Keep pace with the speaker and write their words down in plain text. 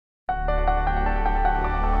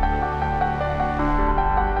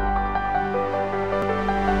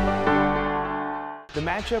The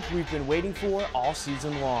matchup we've been waiting for all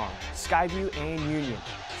season long, Skyview and Union.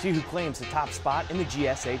 See who claims the top spot in the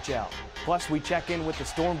GSHL. Plus, we check in with the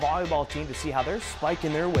Storm volleyball team to see how they're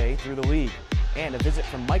spiking their way through the league. And a visit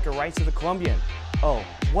from Micah Rice of the Columbian. Oh,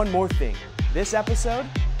 one more thing. This episode?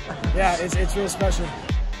 Yeah, it's really special.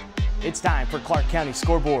 It's time for Clark County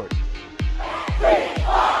Scoreboard.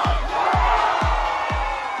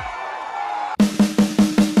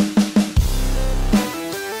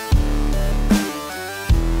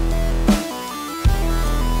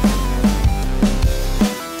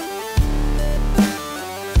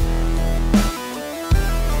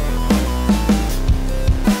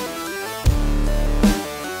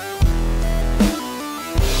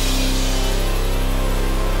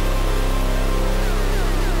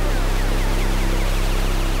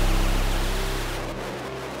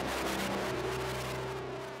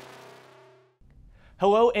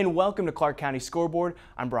 Hello and welcome to Clark County Scoreboard.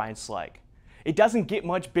 I'm Brian Slegg. It doesn't get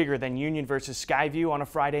much bigger than Union versus Skyview on a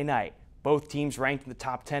Friday night. Both teams ranked in the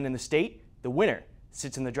top 10 in the state. The winner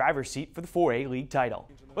sits in the driver's seat for the 4A league title.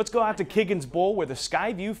 Let's go out to Kiggins Bowl where the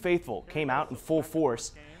Skyview faithful came out in full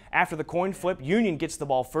force. After the coin flip, Union gets the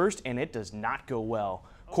ball first and it does not go well.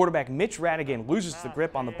 Quarterback Mitch Radigan loses the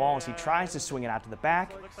grip on the ball as he tries to swing it out to the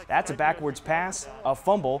back. That's a backwards pass, a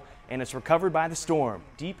fumble, and it's recovered by the Storm,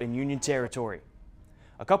 deep in Union territory.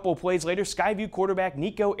 A couple of plays later, Skyview quarterback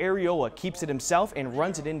Nico Ariola keeps it himself and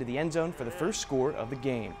runs it into the end zone for the first score of the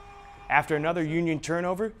game. After another Union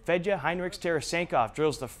turnover, Fedja Heinrichs Tarasenkoff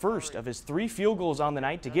drills the first of his 3 field goals on the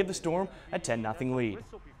night to give the Storm a 10-0 lead.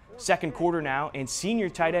 Second quarter now, and senior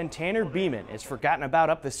tight end Tanner Beeman is forgotten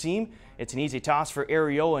about up the seam. It's an easy toss for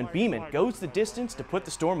Ariola, and Beeman goes the distance to put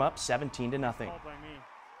the Storm up 17-0.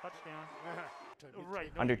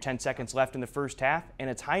 Under 10 seconds left in the first half, and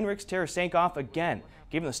it's Heinrichs Tarasenkoff again,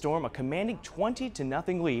 giving the Storm a commanding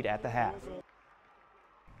 20-0 lead at the half.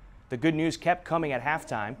 The good news kept coming at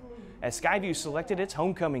halftime as Skyview selected its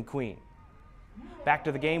homecoming queen. Back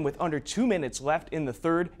to the game with under 2 minutes left in the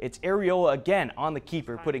third, it's Ariola again on the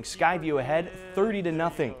keeper, putting Skyview ahead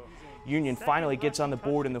 30-0. Union finally gets on the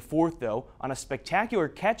board in the fourth, though, on a spectacular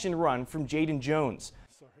catch and run from Jaden Jones.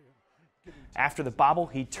 After the bobble,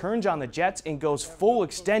 he turns on the Jets and goes full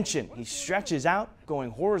extension. He stretches out,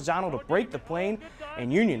 going horizontal to break the plane,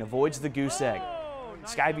 and Union avoids the goose egg.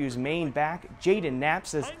 Skyview's main back, Jaden Knapp,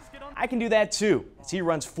 says, "I can do that too," as he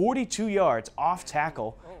runs 42 yards off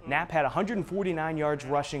tackle. Knapp had 149 yards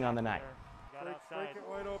rushing on the night.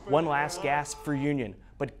 One last gasp for Union,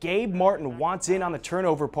 but Gabe Martin wants in on the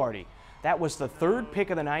turnover party. That was the third pick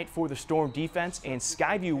of the night for the Storm defense, and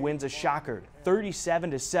Skyview wins a shocker,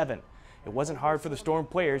 37-7. It wasn't hard for the Storm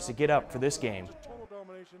players to get up for this game.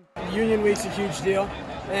 Union Week's a huge deal,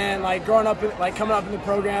 and growing up, coming up in the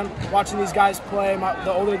program, watching these guys play,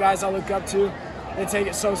 the older guys I look up to, they take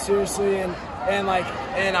it so seriously, and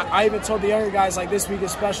I even told the younger guys this week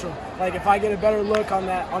is special. If I get a better look on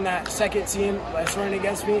that second team that's running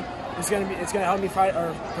against me, it's gonna help me fight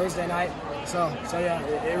Thursday night. So yeah,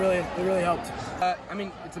 it really helped. I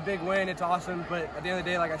mean, it's a big win. It's awesome, but at the end of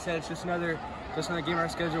the day, like I said, it's just another game on our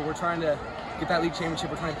schedule. We're trying to get that league championship.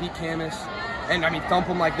 We're trying to beat Camas, and thump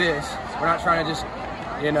them like this. We're not trying to just,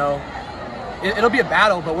 it'll be a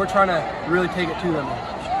battle, but we're trying to really take it to them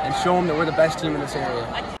and show them that we're the best team in this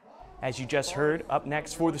area. As you just heard, up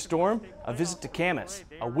next for the Storm, a visit to Camas.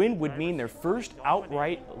 A win would mean their first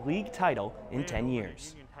outright league title in 10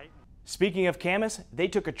 years. Speaking of Camas, they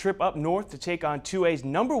took a trip up north to take on 2A's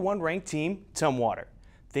 #1 ranked team, Tumwater.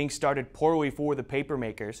 Things started poorly for the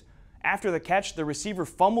Papermakers. After the catch, the receiver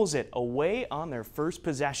fumbles it away on their first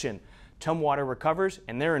possession. Tumwater recovers,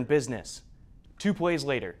 and they're in business. 2 plays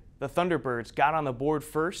later, the Thunderbirds got on the board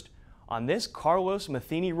first on this Carlos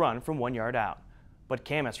Matheny run from 1 yard out. But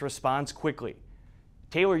Camas responds quickly.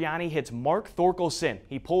 Taylor Yanni hits Mark Thorkelson.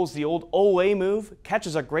 He pulls the old Ole move,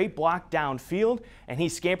 catches a great block downfield, and he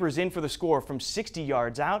scampers in for the score from 60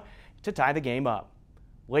 yards out to tie the game up.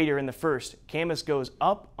 Later in the first, Camas goes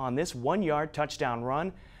up on this 1 yard touchdown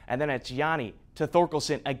run, and then it's Yanni to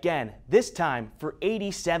Thorkelson again, this time for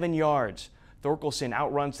 87 yards. Thorkelson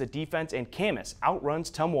outruns the defense and Camas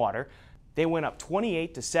outruns Tumwater. They went up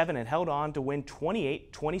 28-7 and held on to win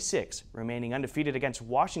 28-26, remaining undefeated against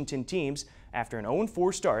Washington teams after an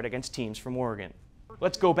 0-4 start against teams from Oregon.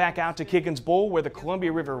 Let's go back out to Kiggins Bowl where the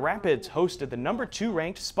Columbia River Rapids hosted the #2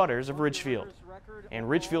 ranked Spudders of Ridgefield. And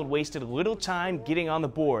Ridgefield wasted little time getting on the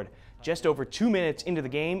board. Just over 2 minutes into the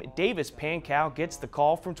game, Davis Pankow gets the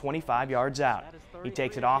call from 25 yards out. He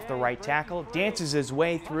takes it off the right tackle, dances his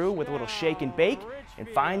way through with a little shake and bake, and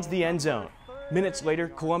finds the end zone. Minutes later,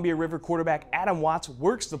 Columbia River quarterback Adam Watts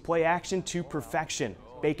works the play action to perfection.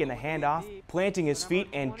 baking the handoff, planting his feet,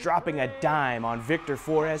 and dropping a dime on Victor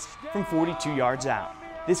Flores from 42 yards out.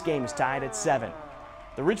 This game is tied at 7.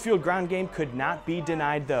 The Ridgefield ground game could not be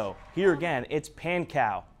denied though. Here again, it's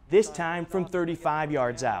Pankow, this time from 35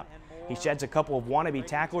 yards out. He sheds a couple of wannabe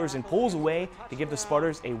tacklers and pulls away to give the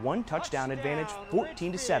Spudders a 1-touchdown advantage,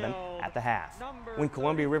 14-7 at the half, when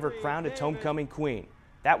Columbia River crowned its homecoming queen.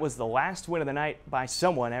 That was the last win of the night by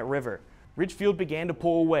someone at River. Ridgefield began to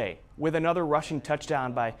pull away with another rushing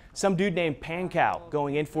touchdown by some dude named Pankow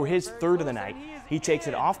going in for his 3rd of the night. He takes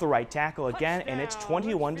it off the right tackle again, and it's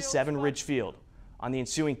 21-7 Ridgefield. On the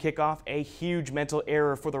ensuing kickoff, a huge mental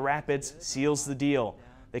error for the Rapids seals the deal.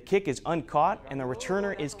 The kick is uncaught, and the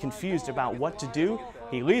returner is confused about what to do.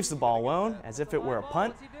 He leaves the ball alone as if it were a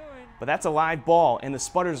punt, but that's a live ball, and the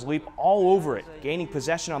Spudders leap all over it, gaining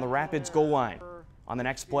possession on the Rapids goal line. On the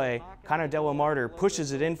next play, Connor Delamarter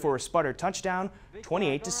pushes it in for a Spudder touchdown,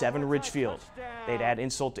 28-7 Ridgefield. They'd add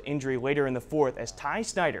insult to injury later in the 4th as Ty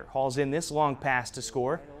Snyder hauls in this long pass to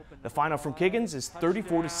score. The final from Kiggins is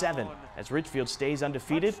 34-7 as Ridgefield stays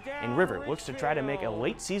undefeated and River looks to try to make a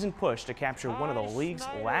late season push to capture one of the league's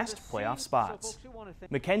last playoff spots.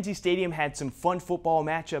 Mackenzie Stadium had some fun football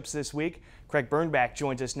matchups this week. Craig Bernbach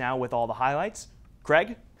joins us now with all the highlights.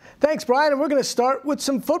 Craig? Thanks, Brian, and we're going to start with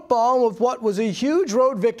some football and with what was a huge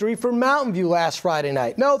road victory for Mountain View last Friday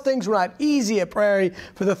night. No, things were not easy at Prairie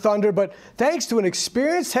for the Thunder, but thanks to an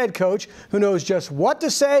experienced head coach who knows just what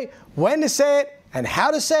to say, when to say it, and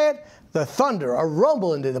how to say it, the Thunder are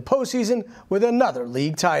rumbling into the postseason with another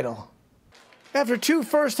league title. After 2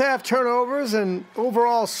 first-half turnovers and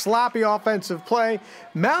overall sloppy offensive play,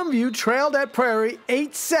 Mountain View trailed at Prairie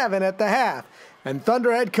 8-7 at the half, and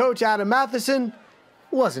Thunder head coach Adam Mathieson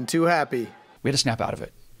wasn't too happy. We had to snap out of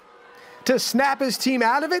it. To snap his team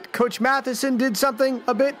out of it, Coach Mathieson did something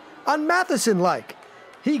a bit un-Mathieson-like.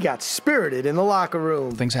 He got spirited in the locker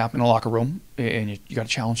room. Things happen in the locker room, and you got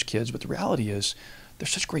to challenge kids, but the reality is they're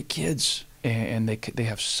such great kids, and they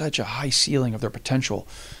have such a high ceiling of their potential.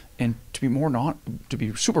 And to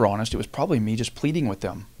be super honest, it was probably me just pleading with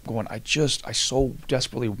them, going, I so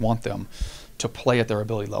desperately want them to play at their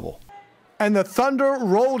ability level. And the Thunder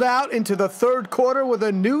rolled out into the 3rd quarter with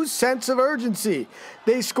a new sense of urgency.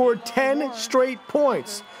 They scored 10 straight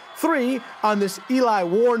points, 3 on this Eli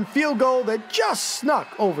Warren field goal that just snuck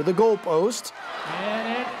over the goalpost.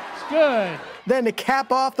 And it's good. Then to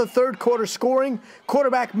cap off the 3rd quarter scoring,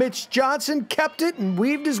 quarterback Mitch Johnson kept it and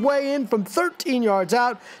weaved his way in from 13 yards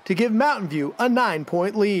out to give Mountain View a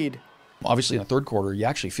 9-point lead. Obviously, in the 3rd quarter, you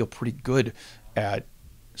actually feel pretty good at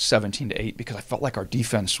 17-8 because I felt like our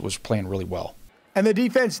defense was playing really well. And the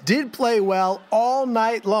defense did play well all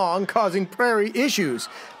night long, causing Prairie issues.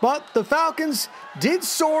 But the Falcons did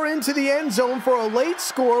soar into the end zone for a late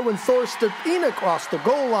score when Thor Stepina crossed the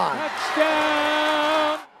goal line.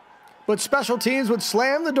 Touchdown! But special teams would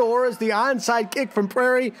slam the door as the onside kick from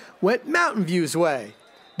Prairie went Mountain View's way.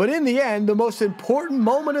 But in the end, the most important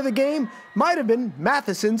moment of the game might have been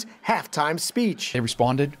Mathieson's halftime speech. They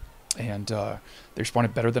responded, and they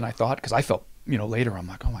responded better than I thought, because I felt, later I'm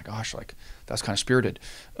like, oh my gosh, like that's kind of spirited.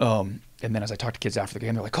 And then as I talked to kids after the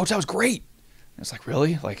game, they're like, Coach, that was great. And it's like,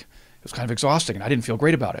 really? Like, it was kind of exhausting, and I didn't feel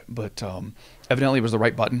great about it. But evidently it was the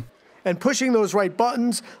right button. And pushing those right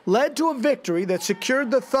buttons led to a victory that secured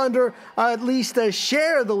the Thunder at least a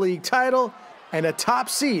share of the league title and a top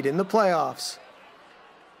seed in the playoffs.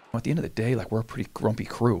 At the end of the day, like, we're a pretty grumpy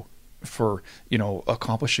crew for,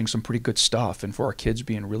 accomplishing some pretty good stuff, and for our kids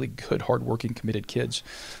being really good, hardworking, committed kids.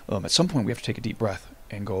 At some point, we have to take a deep breath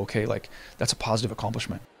and go, okay, like, that's a positive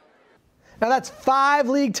accomplishment. Now that's 5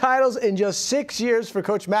 league titles in just 6 years for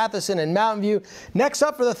Coach Mathieson and Mountain View. Next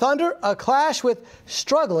up for the Thunder, a clash with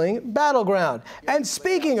struggling Battleground. And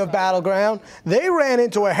speaking of Battleground, they ran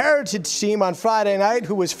into a Heritage team on Friday night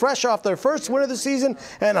who was fresh off their first win of the season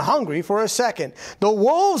and hungry for a second. The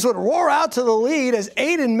Wolves would roar out to the lead as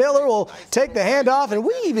Aiden Miller will take the handoff and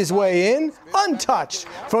weave his way in, untouched,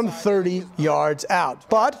 from 30 yards out.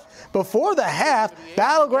 But before the half,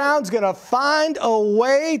 Battleground's going to find a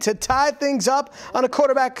way to tie things up on a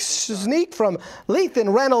quarterback sneak from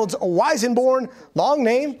Lethan Reynolds Weisenborn. Long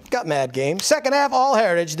name, got mad game. Second half, all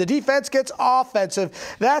Heritage. The defense gets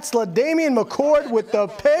offensive. That's LaDamian McCord with the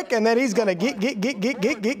pick, and then he's going to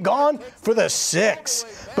get gone for the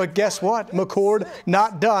 6. But guess what? McCord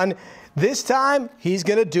not done. This time, he's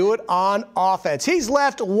going to do it on offense. He's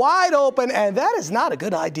left wide open, and that is not a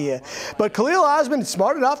good idea. But Khalil Osman is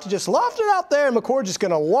smart enough to just loft it out there, and McCord just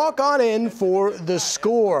going to walk on in for the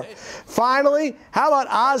score. Finally, how about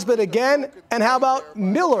Osman again, and how about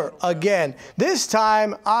Miller again? This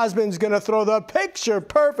time, Osman's going to throw the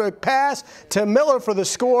picture-perfect pass to Miller for the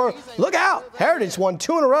score. Look out! Heritage won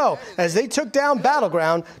 2 in a row as they took down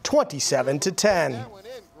Battleground 27-10.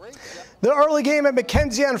 The early game at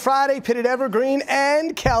Mackenzie on Friday pitted Evergreen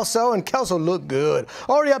and Kelso looked good.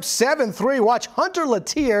 Already up 7-3. Watch Hunter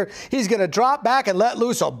Latier. He's going to drop back and let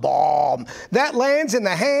loose a bomb. That lands in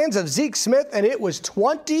the hands of Zeke Smith, and it was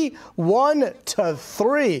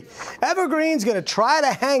 21-3. Evergreen's going to try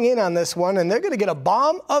to hang in on this one, and they're going to get a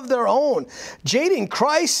bomb of their own. Jaden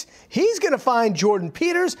Kreis, he's going to find Jordan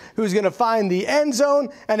Peters, who's going to find the end zone,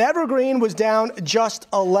 and Evergreen was down just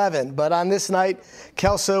 11. But on this night,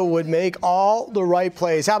 Kelso would make all the right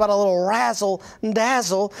plays. How about a little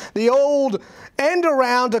razzle-dazzle? The old end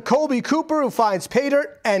around to Colby Cooper, who finds pay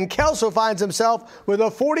dirt, and Kelso finds himself with a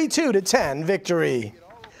 42-10 victory.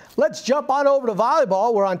 Let's jump on over to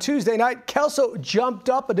volleyball, where on Tuesday night, Kelso jumped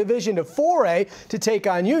up a division to 4A to take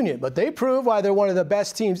on Union. But they proved why they're one of the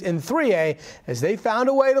best teams in 3A, as they found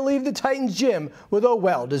a way to leave the Titans gym with a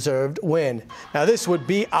well-deserved win. Now, this would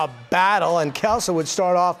be a battle, and Kelso would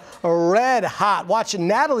start off red hot. Watching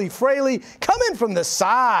Natalie Fraley come in from the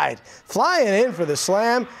side, flying in for the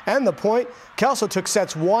slam and the point. Kelso took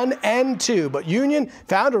sets 1 and 2, but Union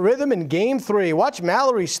found a rhythm in Game 3. Watch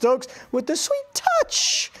Mallory Stokes with the sweet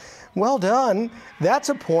touch. Well done. That's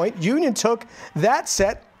a point. Union took that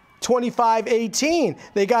set 25-18.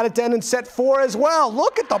 They got it done in set 4 as well.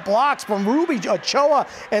 Look at the blocks from Ruby Ochoa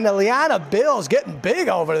and Eliana Bills getting big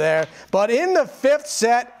over there. But in the 5th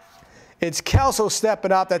set, it's Kelso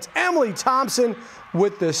stepping up. That's Emily Thompson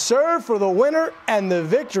with the serve for the winner and the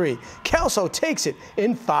victory. Kelso takes it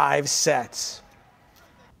in 5 sets.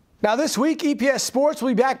 Now this week, EPS Sports will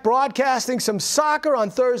be back broadcasting some soccer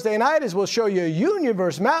on Thursday night, as we'll show you Union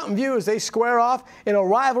versus Mountain View as they square off in a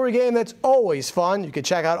rivalry game that's always fun. You can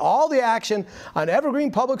check out all the action on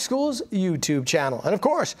Evergreen Public Schools YouTube channel. And of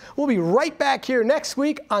course, we'll be right back here next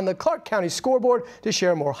week on the Clark County Scoreboard to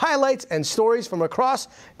share more highlights and stories from across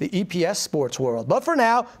the EPS sports world. But for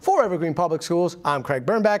now, for Evergreen Public Schools, I'm Craig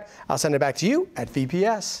Bernbach. I'll send it back to you at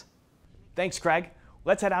VPS. Thanks, Craig.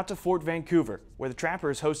 Let's head out to Fort Vancouver, where the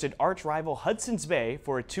Trappers hosted arch rival Hudson's Bay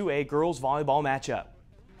for a 2A girls volleyball matchup.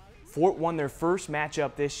 Fort won their first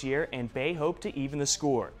matchup this year, and Bay hoped to even the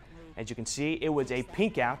score. As you can see, it was a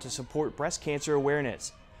pink out to support breast cancer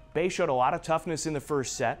awareness. Bay showed a lot of toughness in the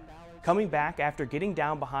first set, coming back after getting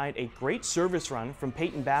down behind a great service run from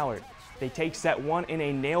Peyton Ballard. They take set 1 in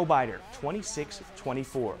a nail-biter,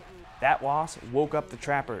 26-24. That loss woke up the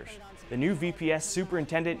Trappers. The new VPS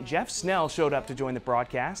superintendent, Jeff Snell, showed up to join the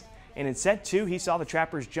broadcast, and in set 2, he saw the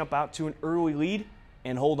Trappers jump out to an early lead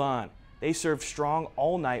and hold on. They served strong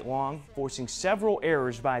all night long, forcing several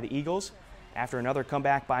errors by the Eagles. After another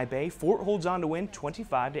comeback by Bay, Fort holds on to win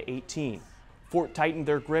 25-18. Fort tightened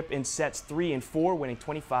their grip in sets 3 and 4, winning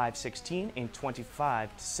 25-16 and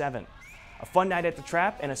 25-7. A fun night at the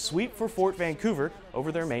Trap and a sweep for Fort Vancouver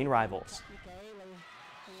over their main rivals.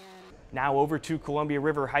 Now over to Columbia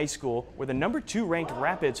River High School, where the number 2 ranked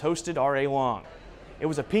Rapids hosted R.A. Long. It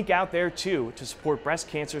was a pink out there too to support breast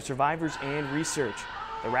cancer survivors and research.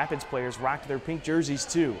 The Rapids players rocked their pink jerseys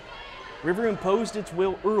too. River imposed its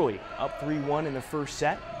will early, up 3-1 in the first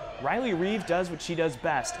set. Riley Reeve does what she does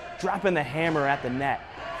best, dropping the hammer at the net.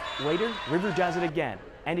 Later, River does it again,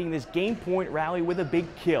 ending this game point rally with a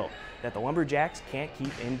big kill that the Lumberjacks can't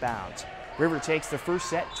keep in bounds. River takes the first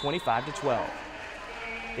set 25-12.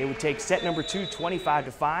 They would take set number 2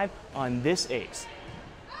 25-5 on this ace.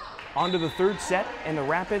 On to the 3rd set, and the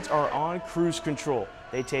Rapids are on cruise control.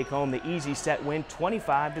 They take home the easy set win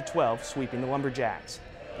 25-12, sweeping the Lumberjacks.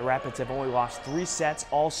 The Rapids have only lost 3 sets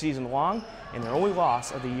all season long, and their only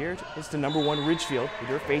loss of the year is to number 1 Ridgefield, who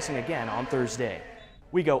they're facing again on Thursday.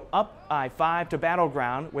 We go up I-5 to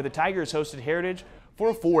Battleground, where the Tigers hosted Heritage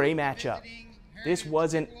for a 4A matchup. This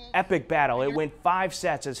was an epic battle. It went 5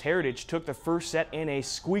 sets as Heritage took the first set in a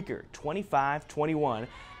squeaker, 25-21.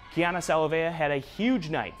 Kiana Salavea had a huge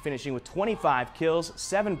night, finishing with 25 kills,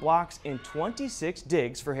 7 blocks, and 26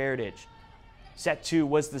 digs for Heritage. Set 2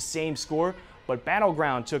 was the same score, but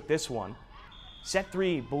Battleground took this one. Set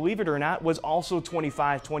 3, believe it or not, was also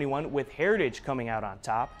 25-21, with Heritage coming out on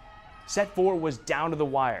top. Set 4 was down to the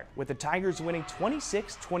wire, with the Tigers winning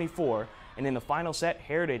 26-24, and in the final set,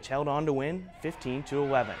 Heritage held on to win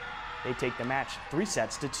 15-11. They take the match 3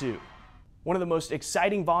 sets to 2. One of the most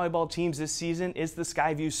exciting volleyball teams this season is the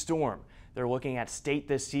Skyview Storm. They're looking at state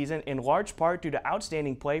this season in large part due to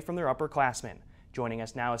outstanding play from their upperclassmen. Joining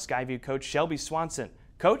us now is Skyview coach Shelby Swanson.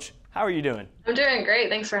 Coach, how are you doing? I'm doing great.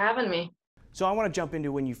 Thanks for having me. So I want to jump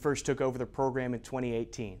into when you first took over the program in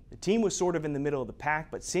 2018. The team was sort of in the middle of the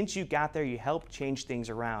pack, but since you got there, you helped change things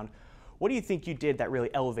around. What do you think you did that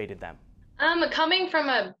really elevated them? Coming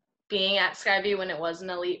from being at Skyview when it was an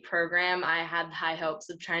elite program, I had high hopes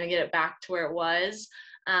of trying to get it back to where it was.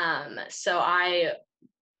 So I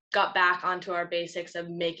got back onto our basics of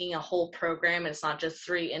making a whole program. It's not just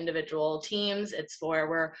 3 individual teams. It's where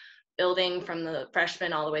we're building from the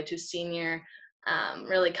freshman all the way to senior,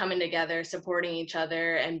 really coming together, supporting each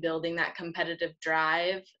other, and building that competitive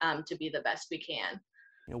drive to be the best we can.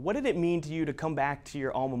 You know, what did it mean to you to come back to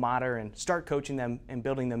your alma mater and start coaching them and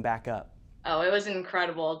building them back up? Oh, it was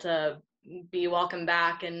incredible to be welcomed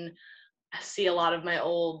back and see a lot of my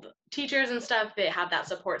old teachers and stuff that have that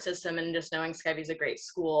support system, and just knowing Skyview's a great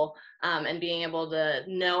school, and being able to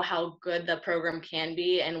know how good the program can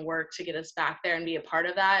be and work to get us back there and be a part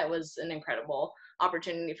of that. It was an incredible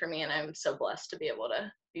opportunity for me, and I'm so blessed to be able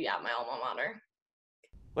to be at my alma mater.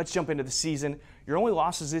 Let's jump into the season. Your only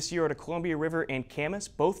losses this year are to Columbia River and Camas.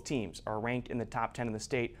 Both teams are ranked in the top 10 in the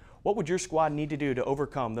state. What would your squad need to do to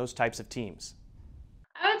overcome those types of teams?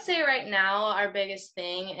 I would say right now our biggest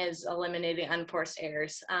thing is eliminating unforced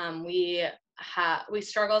errors. We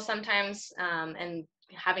struggle sometimes and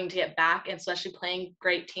having to get back, and especially playing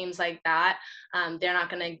great teams like that, they're not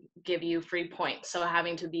going to give you free points. So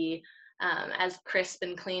having to be as crisp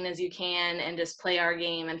and clean as you can and just play our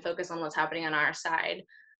game and focus on what's happening on our side,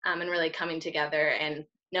 and really coming together and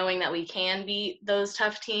knowing that we can beat those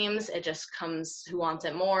tough teams. It just comes who wants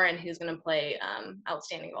it more and who's going to play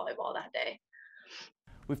outstanding volleyball that day.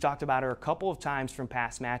 We've talked about her a couple of times from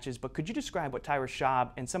past matches, but could you describe what Tyra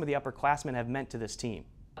Schaub and some of the upperclassmen have meant to this team?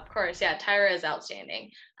 Of course, yeah, Tyra is outstanding.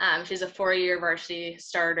 She's a 4-year varsity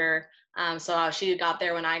starter, so she got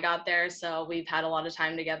there when I got there, so we've had a lot of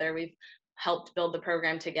time together. We've helped build the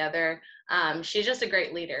program together. She's just a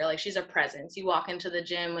great leader. Like, she's a presence. You walk into the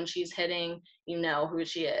gym when she's hitting, you know who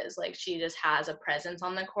she is. Like, she just has a presence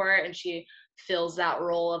on the court, and she fills that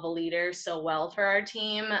role of a leader so well for our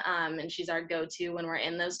team. And she's our go-to when we're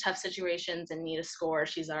in those tough situations and need a score.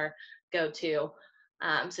 She's our go-to.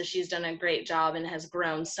 So she's done a great job and has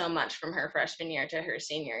grown so much from her freshman year to her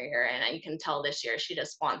senior year. And you can tell this year she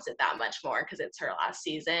just wants it that much more because it's her last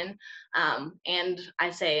season. And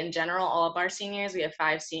I say in general, all of our seniors, we have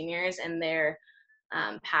 5 seniors, and their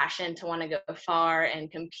passion to want to go far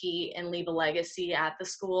and compete and leave a legacy at the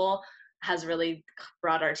school has really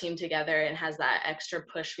brought our team together and has that extra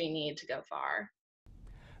push we need to go far.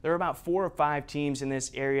 There are about 4 or 5 teams in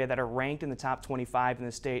this area that are ranked in the top 25 in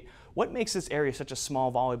the state. What makes this area such a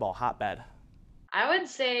small volleyball hotbed? I would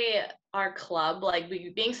say our club, like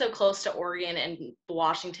being so close to Oregon and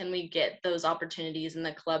Washington, we get those opportunities in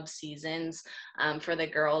the club seasons for the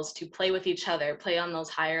girls to play with each other, play on those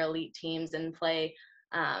higher elite teams, and play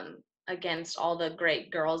against all the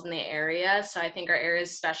great girls in the area. So I think our area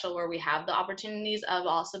is special where we have the opportunities of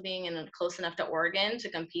also being close enough to Oregon to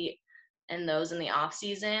compete in those in the off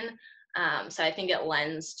season. So I think it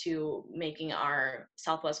lends to making our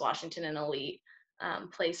Southwest Washington an elite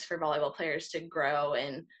place for volleyball players to grow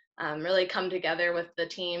and really come together with the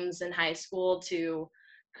teams in high school to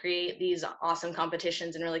create these awesome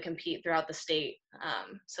competitions and really compete throughout the state.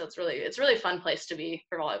 So it's a really fun place to be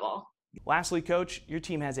for volleyball. Lastly, Coach, your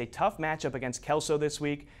team has a tough matchup against Kelso this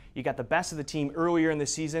week. You got the best of the team earlier in the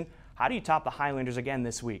season. How do you top the Highlanders again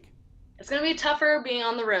this week? It's going to be tougher being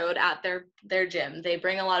on the road at their gym. They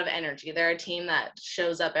bring a lot of energy. They're a team that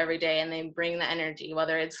shows up every day, and they bring the energy,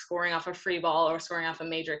 whether it's scoring off a free ball or scoring off a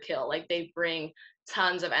major kill. Like, they bring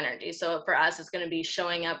tons of energy. So for us, it's going to be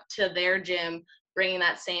showing up to their gym, bringing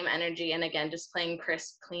that same energy, and again, just playing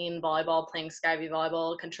crisp, clean volleyball, playing Skyview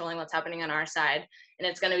volleyball, controlling what's happening on our side. And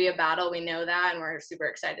it's going to be a battle. We know that, and we're super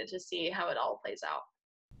excited to see how it all plays out.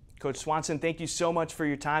 Coach Swanson, thank you so much for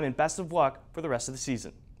your time, and best of luck for the rest of the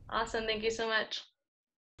season. Awesome. Thank you so much.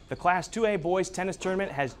 The Class 2A boys tennis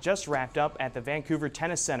tournament has just wrapped up at the Vancouver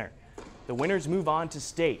Tennis Center. The winners move on to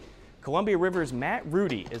state. Columbia River's Matt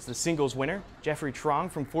Rudy is the singles winner. Jeffrey Trong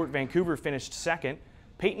from Fort Vancouver finished second.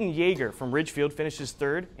 Peyton Yeager from Ridgefield finishes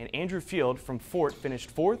third, and Andrew Field from Fort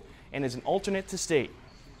finished fourth and is an alternate to state.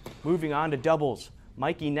 Moving on to doubles,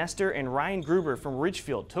 Mikey Nestor and Ryan Gruber from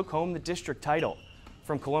Ridgefield took home the district title.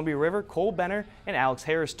 From Columbia River, Cole Benner and Alex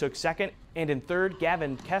Harris took second, and in third,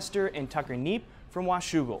 Gavin Kester and Tucker Neep from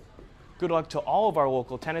Washougal. Good luck to all of our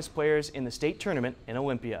local tennis players in the state tournament in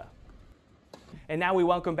Olympia. And now we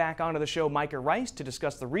welcome back onto the show Micah Rice to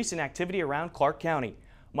discuss the recent activity around Clark County.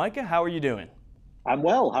 Micah, how are you doing? I'm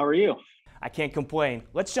well. How are you? I can't complain.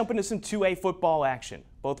 Let's jump into some 2A football action.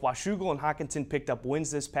 Both Washougal and Hawkinson picked up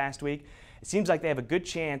wins this past week. It seems like they have a good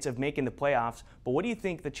chance of making the playoffs, but what do you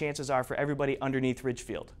think the chances are for everybody underneath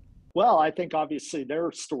Ridgefield? Well, I think obviously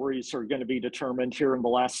their stories are going to be determined here in the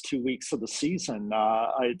last 2 weeks of the season.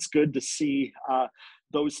 It's good to see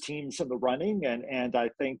those teams in the running, and I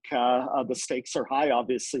think the stakes are high,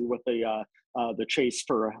 obviously, with the chase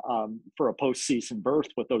for a postseason berth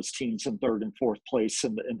with those teams in third and fourth place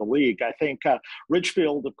in the league. I think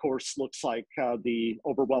Ridgefield, of course, looks like the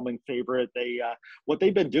overwhelming favorite. What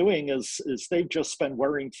they've been doing is they've just been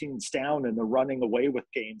wearing teams down and they're running away with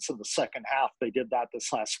games in the second half. They did that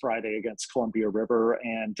this last Friday against Columbia River,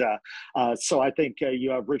 and so I think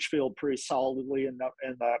you have Ridgefield pretty solidly in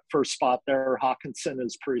that first spot there. Hawkinson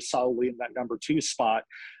is pretty solidly in that number 2 spot.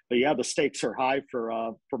 But yeah, the stakes are high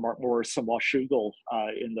for Mark Morris and Washougal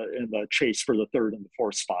in the chase for the third and the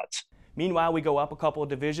fourth spots. Meanwhile, we go up a couple of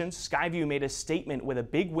divisions. Skyview made a statement with a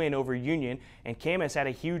big win over Union, and Camas had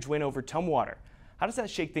a huge win over Tumwater. How does that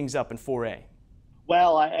shake things up in 4A?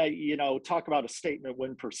 Well, talk about a statement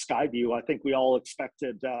win for Skyview. I think we all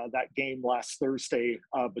expected that game last Thursday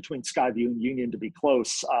between Skyview and Union to be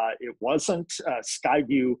close. It wasn't.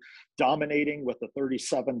 Skyview dominating with a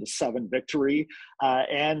 37-7 victory.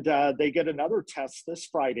 And they get another test this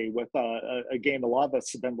Friday with a game a lot of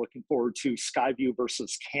us have been looking forward to, Skyview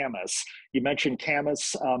versus Camas. You mentioned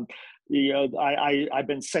Camas. I've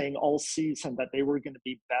been saying all season that they were going to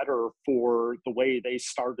be better for the way they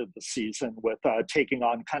started the season with taking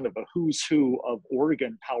on kind of a who's who of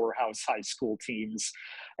Oregon powerhouse high school teams.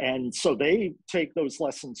 And so they take those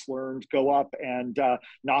lessons learned, go up and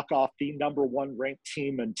knock off the number 1 ranked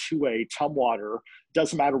team in 2A, Tumwater.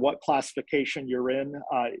 Doesn't matter what classification you're in,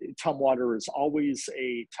 Tumwater is always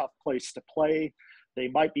a tough place to play. They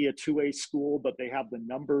might be a 2A school, but they have the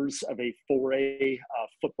numbers of a 4A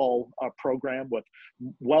football program with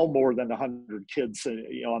well more than 100 kids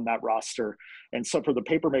on that roster. And so for the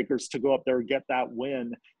Papermakers to go up there and get that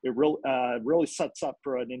win, it really sets up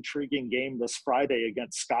for an intriguing game this Friday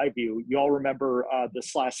against Skyview. You all remember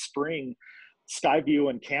this last spring, Skyview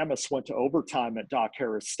and Camas went to overtime at Doc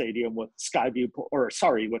Harris Stadium with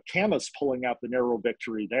Camas pulling out the narrow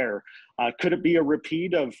victory there. Could it be a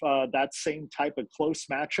repeat of that same type of close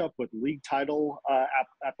matchup with league title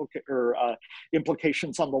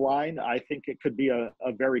implications on the line? I think it could be a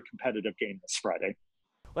very competitive game this Friday.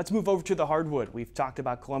 Let's move over to the hardwood. We've talked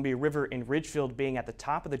about Columbia River and Ridgefield being at the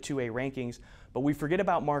top of the 2A rankings, but we forget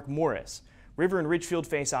about Mark Morris. River and Ridgefield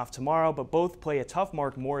face off tomorrow, but both play a tough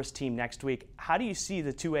Mark Morris team next week. How do you see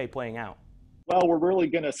the 2A playing out? Well, we're really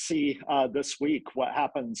going to see this week what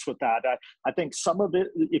happens with that. I think some of it,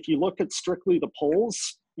 if you look at strictly the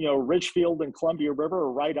polls, Ridgefield and Columbia River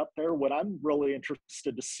are right up there. What I'm really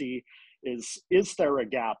interested to see is there a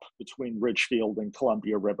gap between Ridgefield and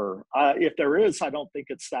Columbia River? If there is, I don't think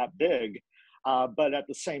it's that big. But at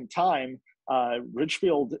the same time,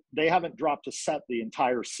 Ridgefield, they haven't dropped a set the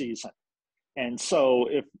entire season. And so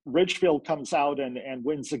if Ridgefield comes out and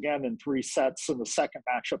wins again in 3 sets in the second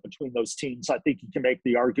matchup between those teams, I think you can make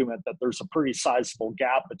the argument that there's a pretty sizable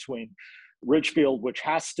gap between Ridgefield, which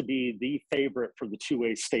has to be the favorite for the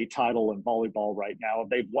 2A state title in volleyball right now.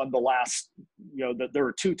 They've won the last, they're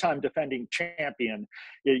a 2-time defending champion,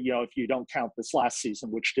 if you don't count this last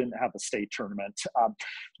season, which didn't have a state tournament.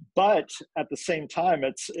 But at the same time,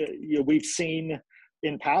 we've seen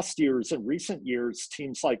in past years and recent years,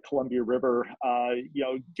 teams like Columbia River,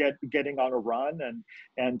 getting on a run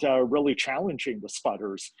and really challenging the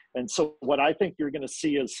Spudders. And so what I think you're going to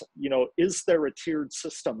see is there a tiered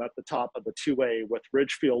system at the top of the 2A with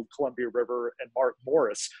Ridgefield, Columbia River, and Mark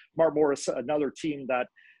Morris? Mark Morris, another team that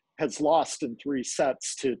has lost in 3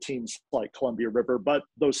 sets to teams like Columbia River, but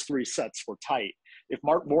those 3 sets were tight. If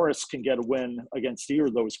Mark Morris can get a win against either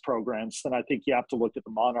of those programs, then I think you have to look at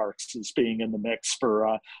the Monarchs as being in the mix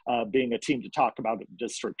for being a team to talk about at the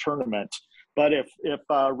district tournament. But if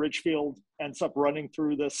Ridgefield ends up running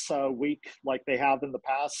through this week like they have in the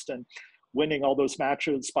past and winning all those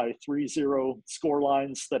matches by 3-0 score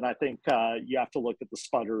lines, then I think you have to look at the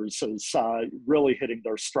Spudders as really hitting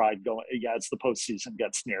their stride as the postseason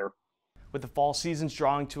gets near. With the fall seasons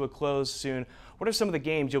drawing to a close soon, what are some of the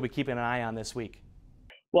games you'll be keeping an eye on this week?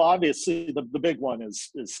 Well, obviously, the big one is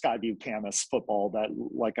Skyview Camas football, that,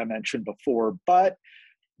 like I mentioned before. But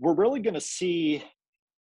we're really going to see,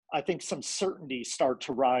 I think, some certainty start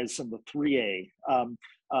to rise in the 3A.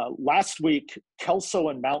 Last week, Kelso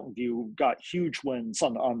and Mountain View got huge wins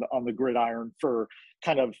on the gridiron for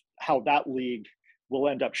kind of how that league will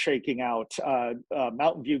end up shaking out.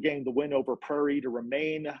 Mountain View getting the win over Prairie to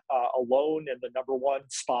remain alone in the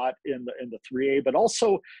 #1 spot in the 3A, but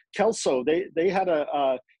also Kelso. They had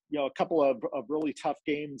a couple of really tough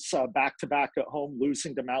games back to back at home,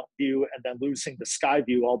 losing to Mountain View and then losing to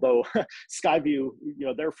Skyview. Although Skyview,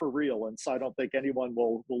 they're for real, and so I don't think anyone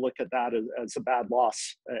will look at that as a bad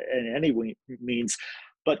loss in any means.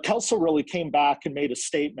 But Kelso really came back and made a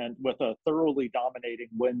statement with a thoroughly dominating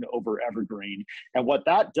win over Evergreen. And what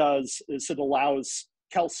that does is it allows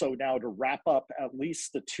Kelso now to wrap up at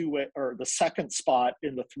least the second spot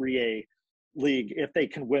in the 3A league if they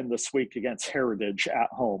can win this week against Heritage at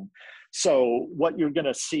home. So what you're going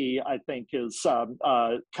to see, I think, is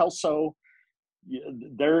Kelso.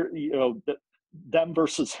 Them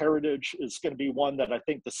versus Heritage is going to be one that I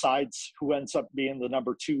think decides who ends up being the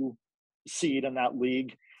 #2 seed in that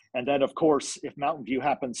league. And then, of course, if Mountain View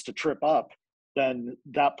happens to trip up, then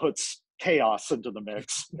that puts chaos into the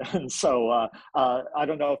mix. And so I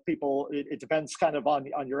don't know if it depends kind of on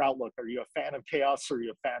your outlook. Are you a fan of chaos or are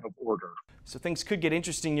you a fan of order? So things could get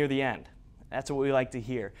interesting near the end. That's what we like to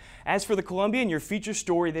hear. As for the Columbian, your feature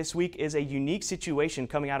story this week is a unique situation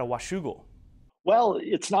coming out of Washougal. Well,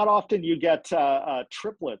 it's not often you get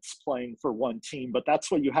triplets playing for one team, but that's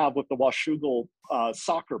what you have with the Washougal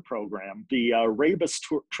soccer program. The Rabus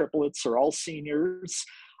triplets are all seniors,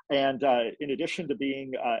 and in addition to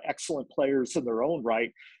being excellent players in their own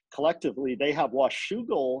right, collectively they have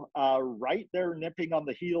Washougal right there nipping on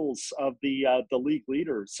the heels of the league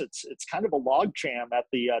leaders. It's kind of a logjam at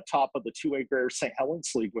the top of the 2A Greater St. Helens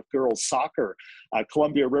League with girls soccer.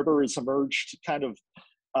 Columbia River has emerged kind of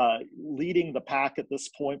leading the pack at this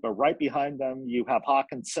point, but right behind them you have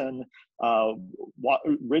Hawkinson,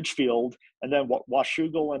 Ridgefield, and then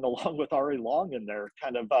Washougal, and along with Ari Long in there,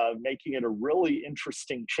 kind of making it a really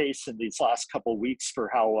interesting chase in these last couple of weeks for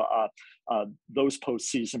how those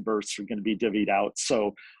postseason berths are going to be divvied out.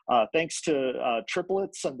 So thanks to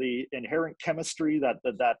triplets and the inherent chemistry that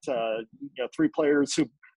three players who've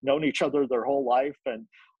known each other their whole life and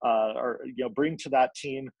bring to that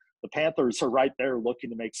team, the Panthers are right there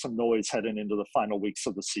looking to make some noise heading into the final weeks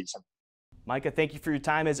of the season. Micah, thank you for your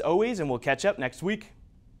time as always, and we'll catch up next week.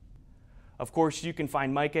 Of course, you can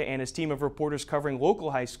find Micah and his team of reporters covering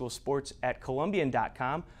local high school sports at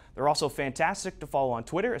Columbian.com. They're also fantastic to follow on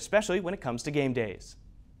Twitter, especially when it comes to game days.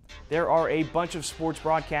 There are a bunch of sports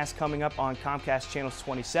broadcasts coming up on Comcast channels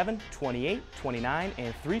 27, 28, 29,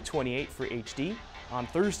 and 328 for HD. On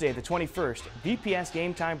Thursday, the 21st, VPS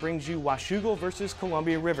Game Time brings you Washougal versus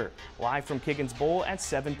Columbia River, live from Kiggins Bowl at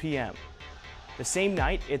 7 p.m. The same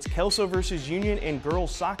night, it's Kelso versus Union in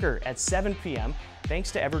girls soccer at 7 p.m. thanks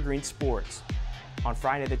to Evergreen Sports. On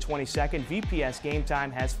Friday the 22nd, VPS Game Time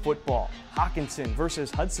has football, Hawkinson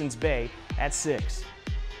versus Hudson's Bay at 6.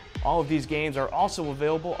 All of these games are also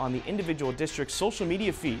available on the individual district's social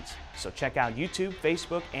media feeds, so check out YouTube,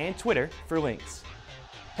 Facebook, and Twitter for links.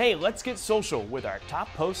 Hey, let's get social with our top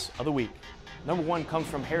posts of the week. Number 1 comes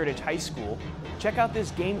from Heritage High School. Check out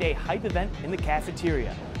this game day hype event in the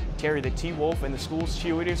cafeteria. Terry the T-Wolf and the school's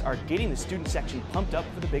cheerleaders are getting the student section pumped up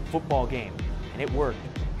for the big football game. And it worked.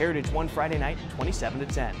 Heritage won Friday night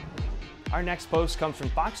 27-10. Our next post comes from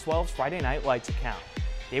Fox 12's Friday Night Lights account.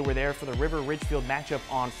 They were there for the River-Ridgefield matchup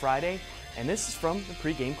on Friday, and this is from the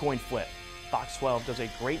pregame coin flip. Fox 12 does a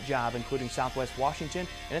great job including Southwest Washington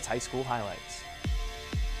in its high school highlights.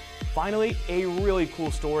 Finally, a really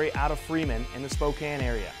cool story out of Freeman in the Spokane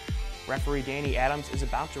area. Referee Danny Adams is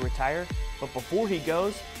about to retire, but before he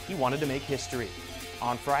goes, he wanted to make history.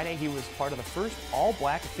 On Friday, he was part of the first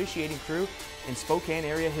all-black officiating crew in Spokane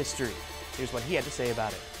area history. Here's what he had to say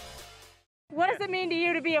about it. What does it mean to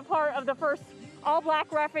you to be a part of the first all-black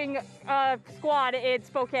reffing squad in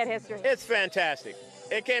Spokane history? It's fantastic.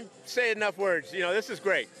 It can't say enough words. This is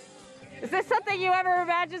great. Is this something you ever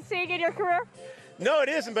imagined seeing in your career? No, it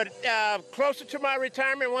isn't, but closer to my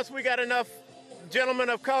retirement, once we got enough gentlemen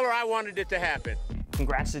of color, I wanted it to happen.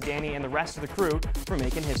 Congrats to Danny and the rest of the crew for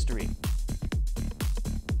making history.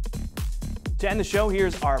 To end the show,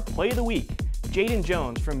 here's our play of the week. Jaden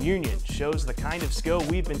Jones from Union shows the kind of skill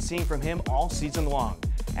we've been seeing from him all season long.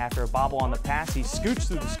 After a bobble on the pass, he scoots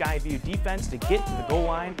through the Skyview defense to get to the goal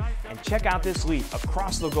line, and check out this leap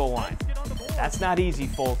across the goal line. That's not easy,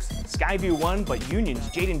 folks. Skyview won, but Union's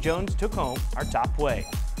Jaden Jones took home our top play.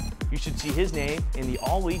 You should see his name in the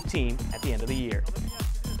all-league team at the end of the year.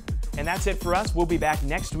 And that's it for us. We'll be back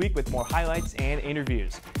next week with more highlights and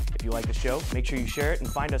interviews. If you like the show, make sure you share it and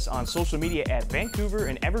find us on social media at Vancouver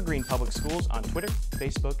and Evergreen Public Schools on Twitter,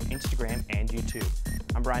 Facebook, Instagram, and YouTube.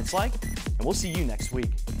 I'm Brian Slyke, and we'll see you next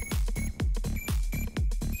week.